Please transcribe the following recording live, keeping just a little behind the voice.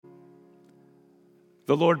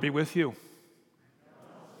The Lord be with you.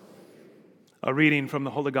 A reading from the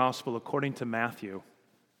Holy Gospel according to Matthew.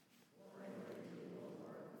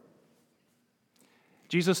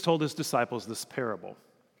 Jesus told his disciples this parable.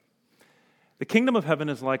 The kingdom of heaven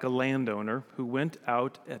is like a landowner who went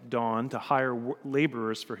out at dawn to hire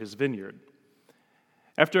laborers for his vineyard.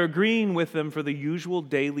 After agreeing with them for the usual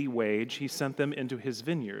daily wage, he sent them into his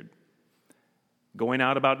vineyard. Going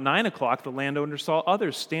out about 9 o'clock, the landowner saw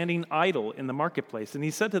others standing idle in the marketplace, and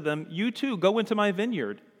he said to them, "You too, go into my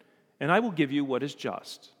vineyard, and I will give you what is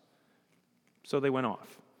just." So they went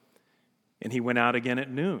off. And he went out again at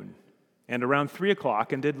noon, and around 3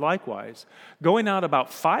 o'clock, and did likewise. Going out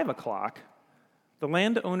about 5 o'clock, the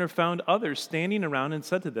landowner found others standing around and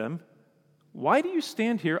said to them, "Why do you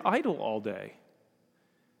stand here idle all day?"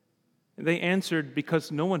 And they answered,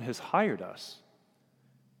 "Because no one has hired us."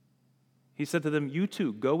 He said to them, "You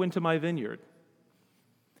too, go into my vineyard."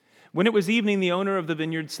 When it was evening, the owner of the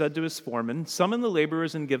vineyard said to his foreman, "Summon the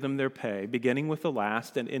laborers and give them their pay, beginning with the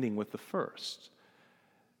last and ending with the first."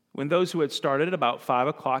 When those who had started at about 5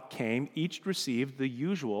 o'clock came, each received the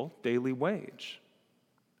usual daily wage.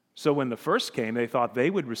 So when the first came, they thought they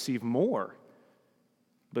would receive more,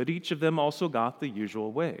 but each of them also got the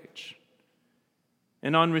usual wage.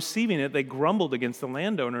 And on receiving it, they grumbled against the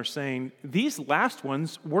landowner, saying, "These last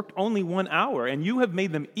ones worked only 1 hour, and you have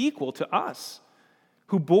made them equal to us,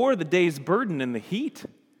 who bore the day's burden in the heat."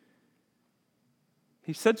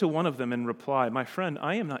 He said to one of them in reply, "My friend,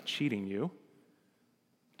 I am not cheating you.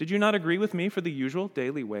 Did you not agree with me for the usual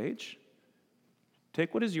daily wage?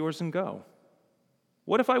 Take what is yours and go.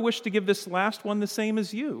 What if I wish to give this last one the same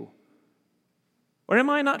as you? Or am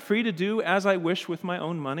I not free to do as I wish with my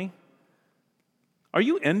own money? Are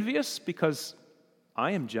you envious because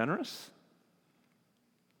I am generous?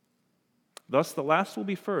 Thus the last will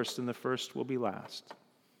be first, and the first will be last."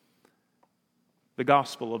 The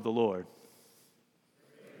Gospel of the Lord.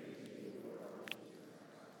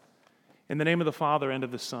 In the name of the Father, and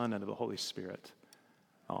of the Son, and of the Holy Spirit.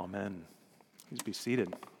 Amen. Please be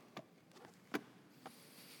seated.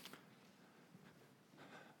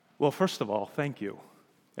 Well, first of all, thank you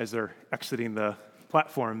as they're exiting the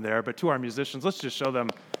platform there, but to our musicians, let's just show them,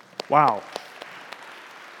 wow.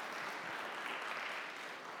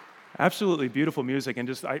 Absolutely beautiful music, and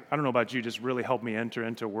just, I don't know about you, just really helped me enter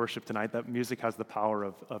into worship tonight. That music has the power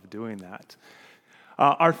of doing that.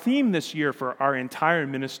 Our theme this year for our entire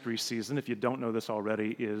ministry season, if you don't know this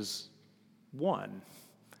already, is one.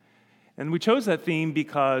 And we chose that theme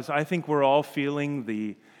because I think we're all feeling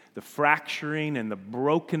the fracturing and the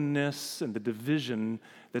brokenness and the division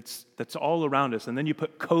that's all around us. And then you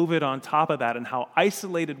put COVID on top of that and how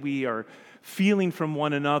isolated we are feeling from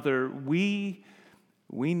one another. We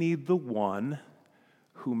need the one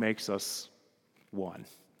who makes us one,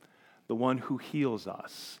 the one who heals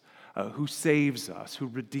us, who saves us, who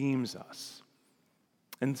redeems us.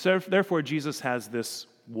 And so, therefore, Jesus has this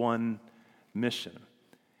one mission.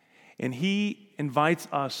 And he invites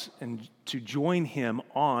us to join him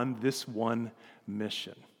on this one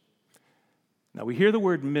mission. Now, we hear the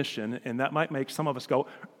word mission, and that might make some of us go,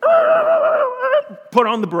 put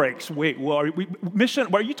on the brakes. Wait, well, mission?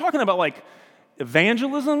 Are you talking about like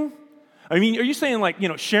evangelism? I mean, are you saying like,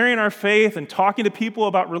 sharing our faith and talking to people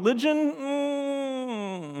about religion?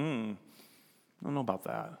 I don't know about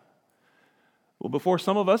that. Well, before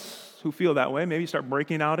some of us who feel that way, maybe start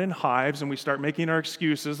breaking out in hives and we start making our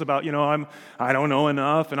excuses about, I don't know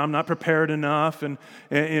enough, and I'm not prepared enough, and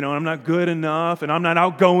I'm not good enough, and I'm not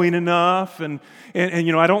outgoing enough, and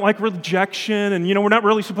I don't like rejection, and we're not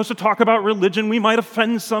really supposed to talk about religion. We might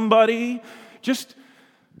offend somebody.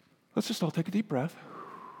 Let's just all take a deep breath.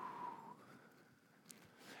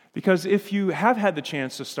 Because if you have had the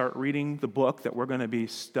chance to start reading the book that we're going to be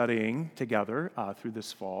studying together through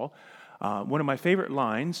this fall, one of my favorite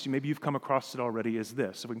lines, maybe you've come across it already, is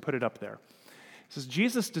this. So we can put it up there. It says,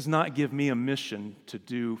 "Jesus does not give me a mission to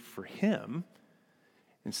do for him.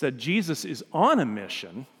 Instead, Jesus is on a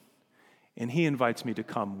mission, and he invites me to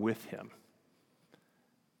come with him."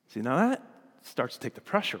 See, now that starts to take the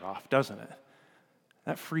pressure off, doesn't it?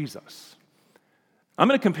 That frees us. I'm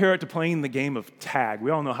going to compare it to playing the game of tag.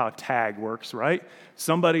 We all know how tag works, right?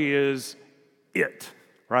 Somebody is it,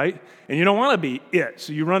 right? And you don't want to be it,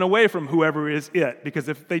 so you run away from whoever is it, because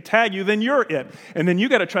if they tag you, then you're it. And then you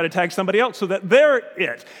got to try to tag somebody else so that they're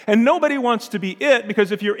it. And nobody wants to be it,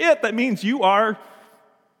 because if you're it, that means you are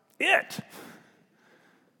it.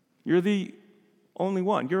 You're the only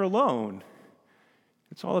one. You're alone.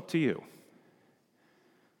 It's all up to you.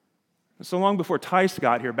 So long before Tice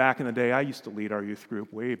got here back in the day, I used to lead our youth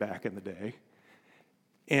group way back in the day.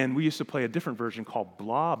 And we used to play a different version called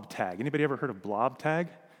blob tag. Anybody ever heard of blob tag?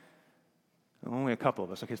 Only a couple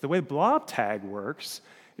of us. Okay, so the way blob tag works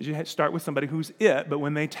is you start with somebody who's it, but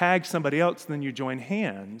when they tag somebody else, then you join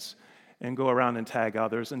hands and go around and tag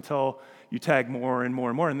others until you tag more and more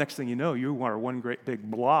and more. And next thing you know, you are one great big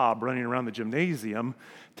blob running around the gymnasium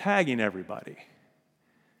tagging everybody.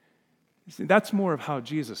 You see, that's more of how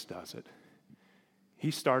Jesus does it. He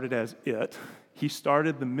started as it. He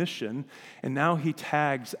started the mission, and now he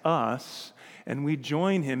tags us, and we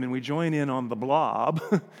join him, and we join in on the blob,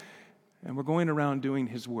 and we're going around doing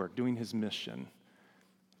his work, doing his mission,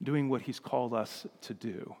 doing what he's called us to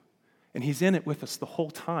do. And he's in it with us the whole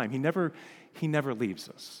time. He never leaves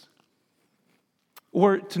us.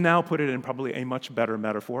 Or to now put it in probably a much better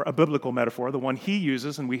metaphor, a biblical metaphor, the one he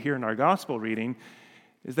uses and we hear in our gospel reading,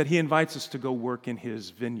 is that he invites us to go work in his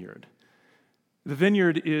vineyard. The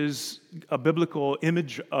vineyard is a biblical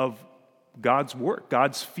image of God's work,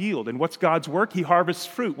 God's field. And what's God's work? He harvests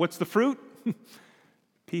fruit. What's the fruit?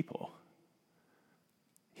 People.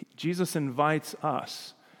 Jesus invites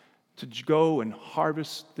us to go and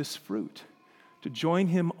harvest this fruit, to join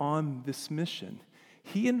him on this mission.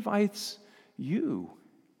 He invites you.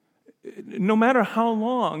 No matter how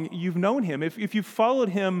long you've known him, if you've followed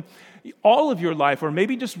him all of your life, or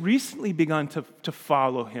maybe just recently begun to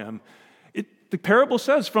follow him, the parable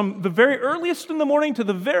says from the very earliest in the morning to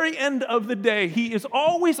the very end of the day, he is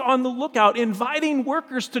always on the lookout, inviting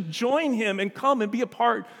workers to join him and come and be a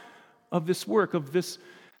part of this work, of this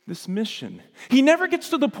mission. He never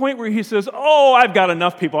gets to the point where he says, oh, I've got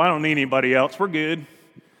enough people. I don't need anybody else. We're good.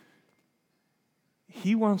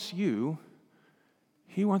 He wants you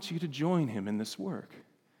to join him in this work.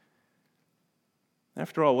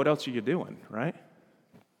 After all, what else are you doing, right?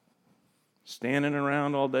 Standing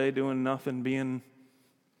around all day doing nothing, being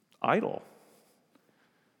idle,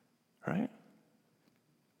 right?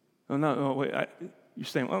 Oh, no, wait. You're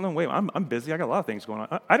saying, well, no, wait, I'm busy. I got a lot of things going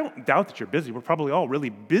on. I don't doubt that you're busy. We're probably all really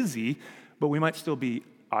busy, but we might still be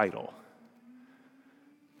idle.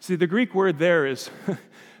 See, the Greek word there is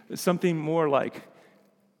something more like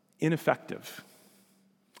ineffective,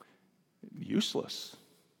 useless,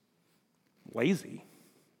 lazy,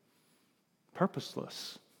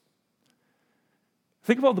 purposeless.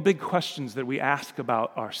 Think of all the big questions that we ask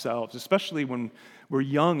about ourselves, especially when we're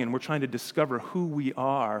young and we're trying to discover who we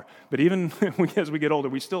are. But even as we get older,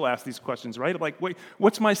 we still ask these questions, right? Like, wait,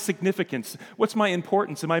 what's my significance? What's my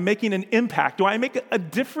importance? Am I making an impact? Do I make a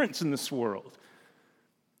difference in this world?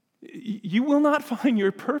 You will not find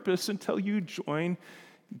your purpose until you join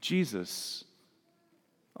Jesus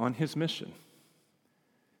on his mission.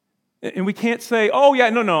 And we can't say, oh, yeah,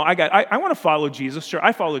 no, I want to follow Jesus. Sure,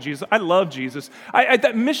 I follow Jesus. I love Jesus.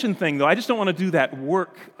 That mission thing, though, I just don't want to do that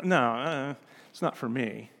work. No, it's not for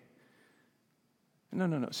me.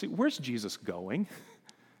 No. See, where's Jesus going?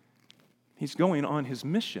 He's going on his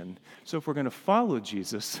mission. So if we're going to follow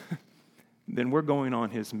Jesus, then we're going on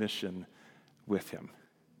his mission with him.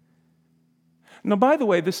 Now, by the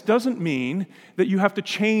way, this doesn't mean that you have to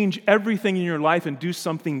change everything in your life and do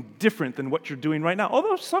something different than what you're doing right now,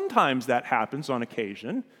 although sometimes that happens on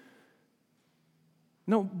occasion.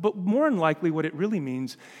 No, but more than likely what it really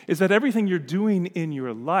means is that everything you're doing in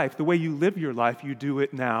your life, the way you live your life, you do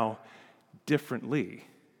it now differently.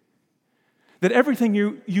 That everything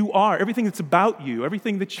you are, everything that's about you,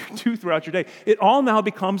 everything that you do throughout your day, it all now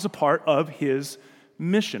becomes a part of his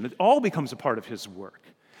mission. It all becomes a part of his work.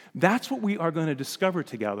 That's what we are going to discover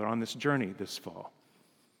together on this journey this fall.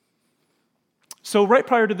 So right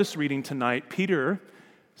prior to this reading tonight, Peter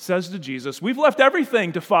says to Jesus, we've left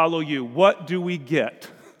everything to follow you. What do we get?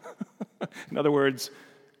 In other words,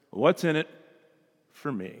 what's in it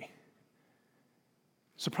for me?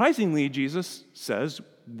 Surprisingly, Jesus says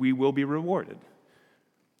we will be rewarded.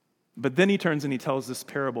 But then he turns and he tells this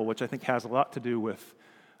parable, which I think has a lot to do with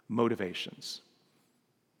motivations.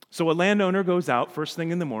 So a landowner goes out first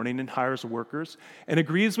thing in the morning and hires workers and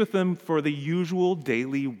agrees with them for the usual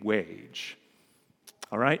daily wage.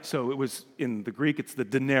 All right, so it was, in the Greek, it's the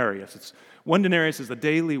denarius. It's 1 denarius is the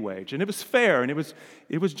daily wage. And it was fair and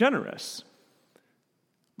it was generous.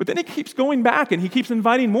 But then he keeps going back and he keeps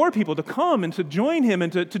inviting more people to come and to join him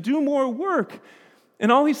and to do more work.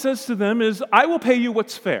 And all he says to them is, I will pay you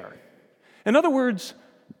what's fair. In other words,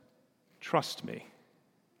 trust me.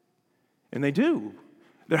 And they do.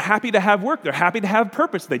 They're happy to have work. They're happy to have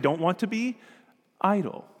purpose. They don't want to be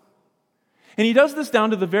idle. And he does this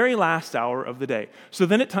down to the very last hour of the day. So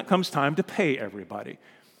then it comes time to pay everybody.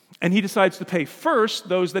 And he decides to pay first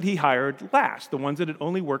those that he hired last, the ones that had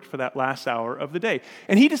only worked for that last hour of the day.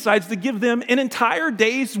 And he decides to give them an entire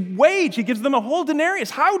day's wage. He gives them a whole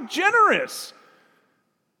denarius. How generous!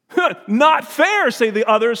 Not fair, say the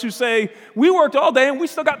others who say, we worked all day and we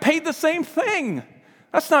still got paid the same thing.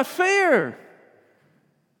 That's not fair.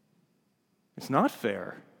 It's not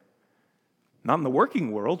fair. Not in the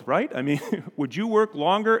working world, right? I mean, would you work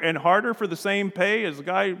longer and harder for the same pay as the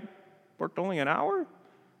guy who worked only an hour?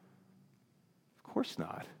 Of course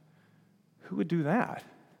not. Who would do that?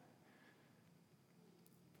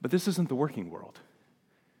 But this isn't the working world.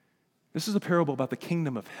 This is a parable about the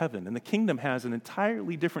kingdom of heaven, and the kingdom has an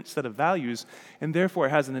entirely different set of values, and therefore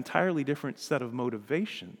has an entirely different set of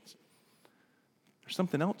motivations. There's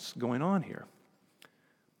something else going on here.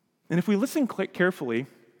 And if we listen carefully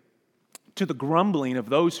to the grumbling of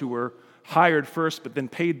those who were hired first but then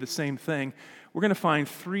paid the same thing, we're going to find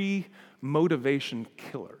 3 motivation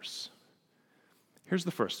killers. Here's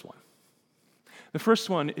the first one. The first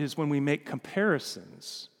one is when we make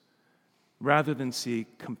comparisons rather than see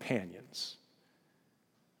companions.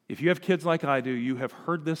 If you have kids like I do, you have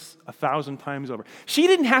heard this 1,000 times over. She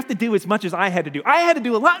didn't have to do as much as I had to do. I had to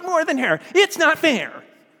do a lot more than her. It's not fair.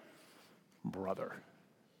 Brother.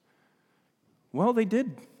 Well, they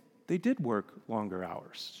did work longer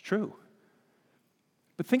hours. It's true.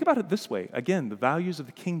 But think about it this way. Again, the values of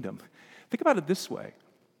the kingdom. Think about it this way.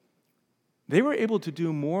 They were able to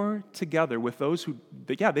do more together with those who,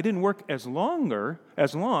 they didn't work as long,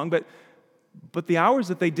 but the hours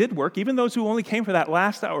that they did work, even those who only came for that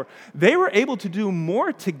last hour, they were able to do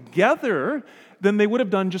more together than they would have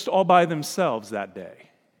done just all by themselves that day.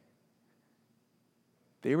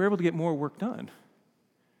 They were able to get more work done,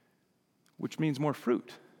 which means more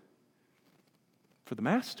fruit for the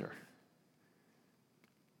master.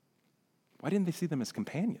 Why didn't they see them as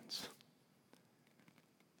companions?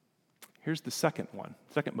 Here's the second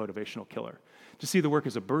motivational killer. To see the work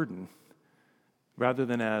as a burden rather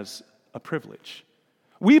than as a privilege.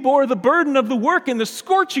 We bore the burden of the work in the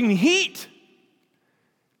scorching heat.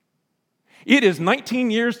 It is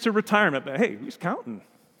 19 years to retirement, but hey, who's counting?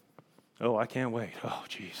 Oh, I can't wait. Oh,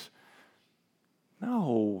 geez.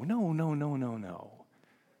 No.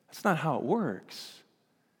 That's not how it works.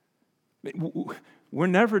 We're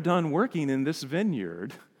never done working in this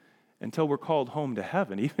vineyard until we're called home to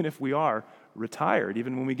heaven, even if we are retired,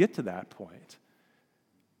 even when we get to that point.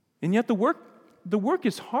 And yet the work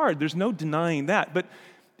is hard. There's no denying that. But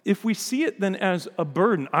if we see it then as a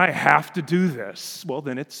burden, I have to do this, well,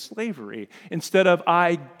 then it's slavery. Instead of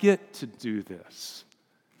I get to do this,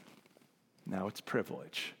 now it's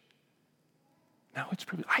privilege.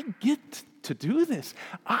 I get to do this.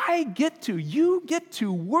 You get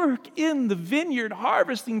to work in the vineyard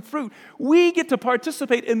harvesting fruit. We get to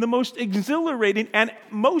participate in the most exhilarating and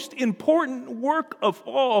most important work of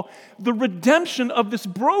all, the redemption of this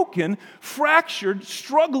broken, fractured,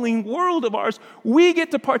 struggling world of ours. We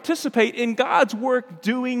get to participate in God's work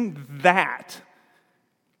doing that.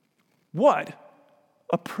 What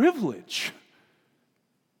a privilege.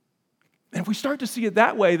 And if we start to see it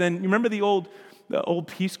that way, then you remember the old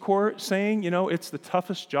Peace Corps saying, it's the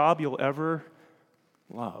toughest job you'll ever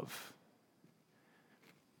love.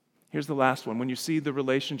 Here's the last one. When you see the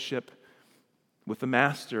relationship with the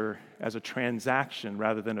master as a transaction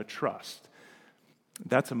rather than a trust,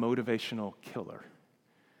 that's a motivational killer.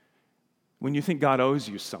 When you think God owes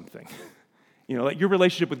you something, like your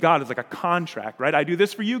relationship with God is like a contract, right? I do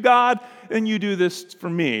this for you, God, and you do this for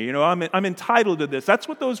me. I'm entitled to this. That's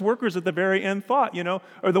what those workers at the very end thought,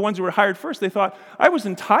 or the ones who were hired first. They thought, I was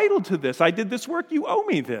entitled to this. I did this work. You owe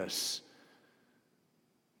me this.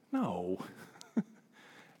 No.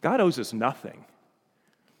 God owes us nothing.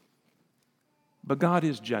 But God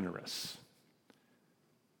is generous.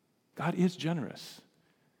 God is generous.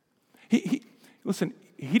 Listen,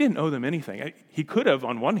 He didn't owe them anything. He could have,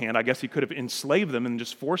 on one hand, I guess he could have enslaved them and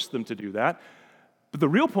just forced them to do that. But the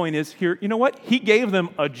real point is here, you know what? He gave them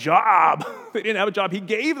a job. They didn't have a job. He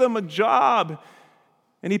gave them a job.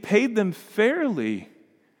 And he paid them fairly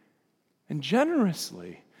and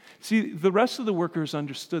generously. See, the rest of the workers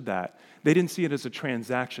understood that. They didn't see it as a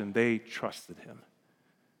transaction. They trusted him.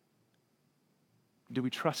 Do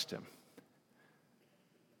we trust him?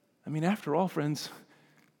 I mean, after all, friends,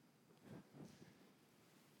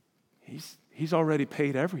 He's already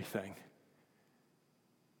paid everything.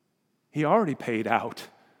 He already paid out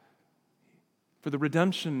for the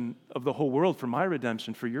redemption of the whole world, for my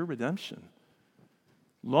redemption, for your redemption,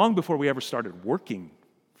 long before we ever started working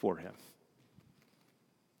for him.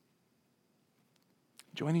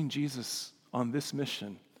 Joining Jesus on this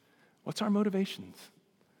mission, what's our motivations?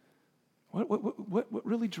 What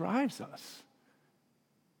really drives us?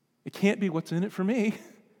 It can't be what's in it for me.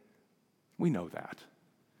 We know that.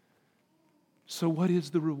 So what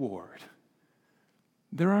is the reward?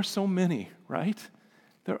 There are so many, right?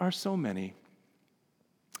 There are so many.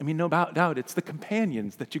 I mean, no doubt, it's the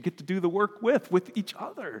companions that you get to do the work with each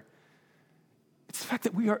other. It's the fact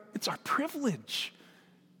that it's our privilege.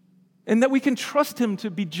 And that we can trust him to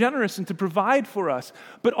be generous and to provide for us.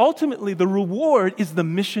 But ultimately, the reward is the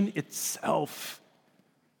mission itself.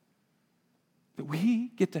 That we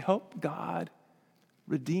get to help God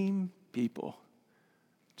redeem people,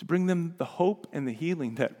 to bring them the hope and the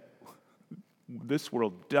healing that this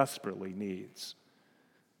world desperately needs.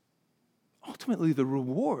 Ultimately, the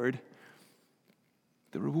reward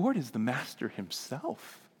is the Master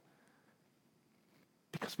himself.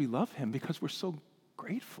 Because we love him, because we're so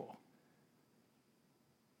grateful.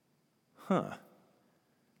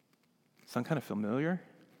 Sound kind of familiar?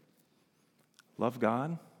 Love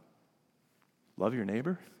God, love your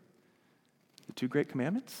neighbor, the 2 great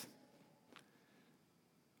commandments.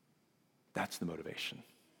 That's the motivation.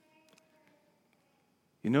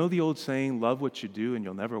 You know the old saying, love what you do and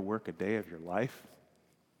you'll never work a day of your life?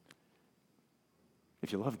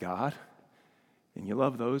 If you love God and you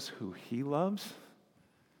love those who he loves,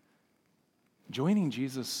 joining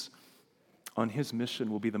Jesus on his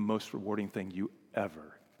mission will be the most rewarding thing you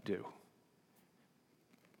ever do.